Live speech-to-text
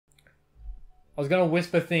was gonna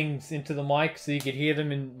whisper things into the mic so you could hear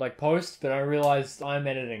them in like post, but I realized I'm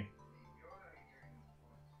editing.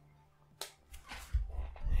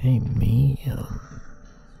 Hey, me.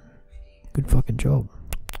 Good fucking job.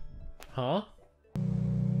 Huh?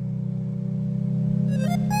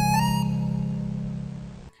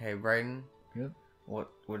 Okay, Brayden. Yep.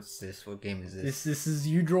 What's this? What game is this? This is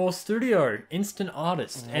uDraw Studio, instant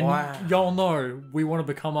artist, and Wow. y'all know we want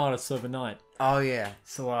to become artists overnight. Oh yeah.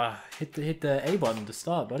 So hit the A button to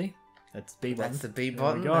start, buddy. That's B button. That's the B There we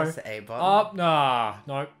button. go. That's the A button. Up, nah,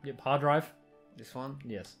 no. Yep, hard drive. This one.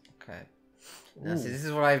 Yes. Okay. Now, Ooh. see, this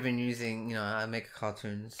is what I've been using. You know, I make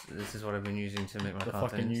cartoons. This is what I've been using to make my The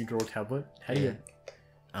cartoons. fucking uDraw tablet. How do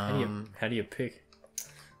you pick?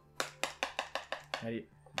 How do you?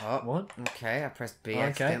 Oh, What? okay. I pressed B Okay.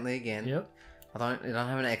 accidentally again. Yep. I don't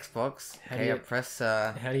have an Xbox. How do Okay, you- I press.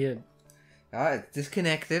 How do you? Oh, it's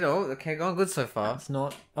disconnected. Oh, okay, going good so far. It's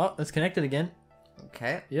not. Oh, it's connected again.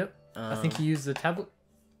 Okay. Yep. I think you used the tablet.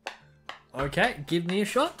 Okay, give me a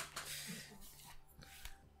shot.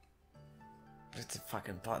 It's a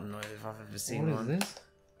fucking button noise if I've ever What seen is one. this?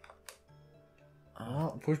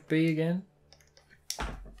 Oh, push B again.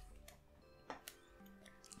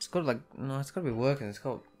 It's got like it's got to be working. It's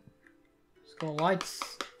got Lights.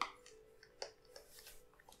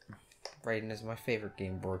 Raiden is my favorite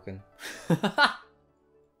game broken.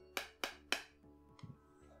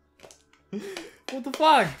 What the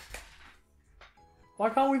fuck? Why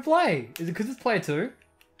can't we play? Is it because it's player 2?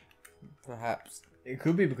 Perhaps. It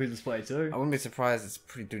could be because it's player 2. I wouldn't be surprised. It's a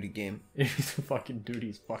pretty duty game. It is a fucking duty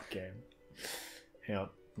as fuck game. Hang on,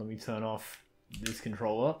 let me turn off this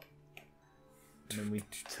controller. And then we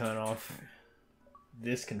turn off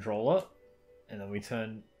this controller. And then we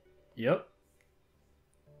turn... Yep.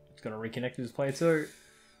 It's gonna reconnect with this player 2.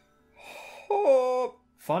 Oh,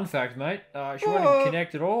 Fun fact, mate. She won't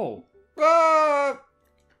connect at all. ah!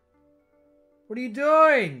 What are you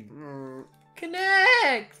doing?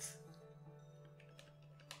 Connect!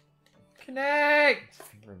 Connect!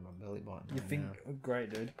 Finger in my belly button. You right think... now. Oh,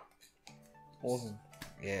 great, dude. Awesome.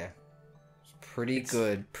 Yeah. It's pretty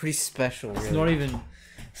good. Pretty special, really. It's not even...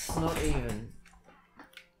 It's not even.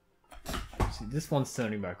 See, this one's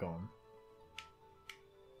turning back on.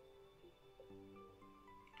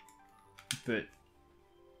 But...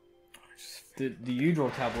 The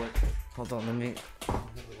uDraw tablet... Hold on, let me.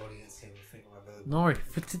 No,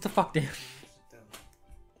 sit the fuck down.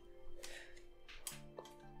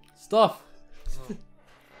 Stuff.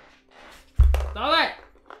 Stop it!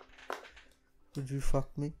 Would you fuck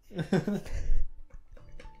me?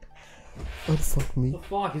 Would fuck me? The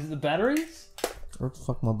fuck? Is it the batteries? Or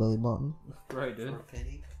fuck my belly button? Great, dude. For a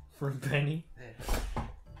penny? For a penny? Yeah.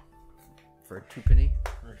 For a 2 penny?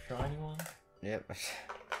 For a shiny one? Yep.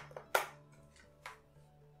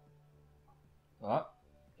 Oh,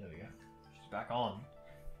 there we go. She's back on.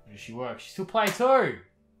 How does she work? She's still player 2!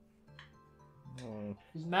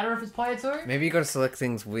 Does it matter if it's player 2? Maybe you gotta select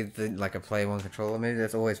things with the, like a player 1 controller. Maybe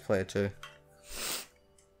that's always player 2.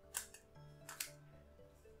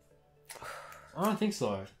 I don't think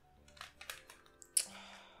so.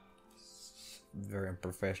 Very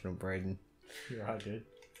unprofessional, Brayden. You're right, dude.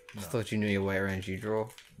 I thought you knew your way around uDraw.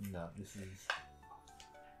 No, this is...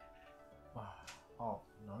 Oh,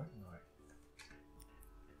 no.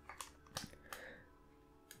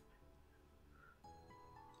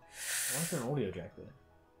 Why is there an audio jack there?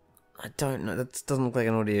 I don't know. That doesn't look like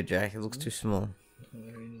an audio jack. It looks too small.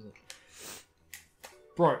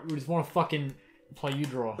 Bro, we just want to fucking play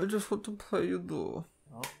uDraw. I just want to play uDraw.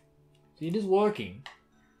 Oh. See, it is working.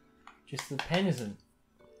 Just the pen isn't.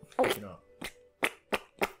 You know.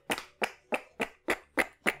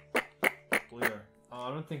 Leo. I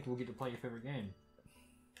don't think we'll get to play your favorite game.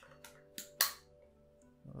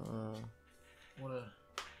 What a...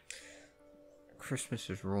 Christmas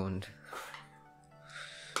is ruined.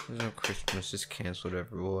 There's no Christmas. It's cancelled,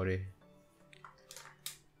 everybody.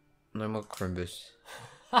 No more Crimbus.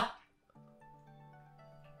 No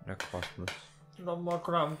Christmas. No more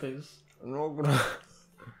Krampus. No gonna.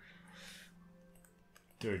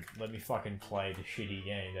 Dude, let me fucking play the shitty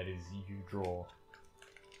game that is uDraw.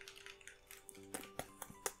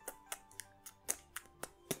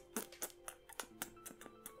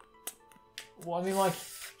 Well, I mean, like...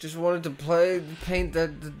 Just wanted to paint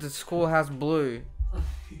the schoolhouse blue.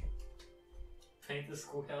 Paint the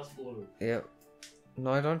schoolhouse blue. Yep.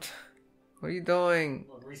 No, I don't. What are you doing?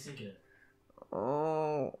 I'm resyncing it.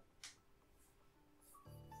 Oh.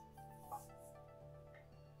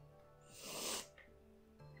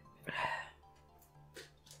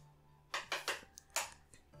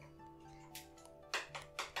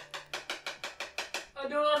 I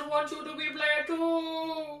do not want you to be player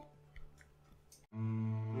Naruto!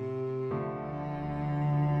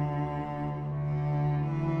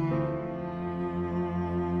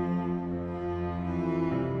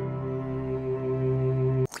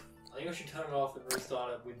 I think I should turn it off and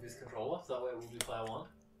restart it with this controller, so that way it will be player one.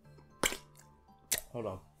 Hold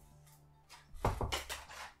on.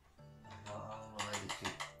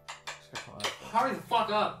 Hurry the fuck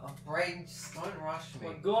up! My brain, just don't rush Oh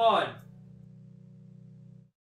me. my god!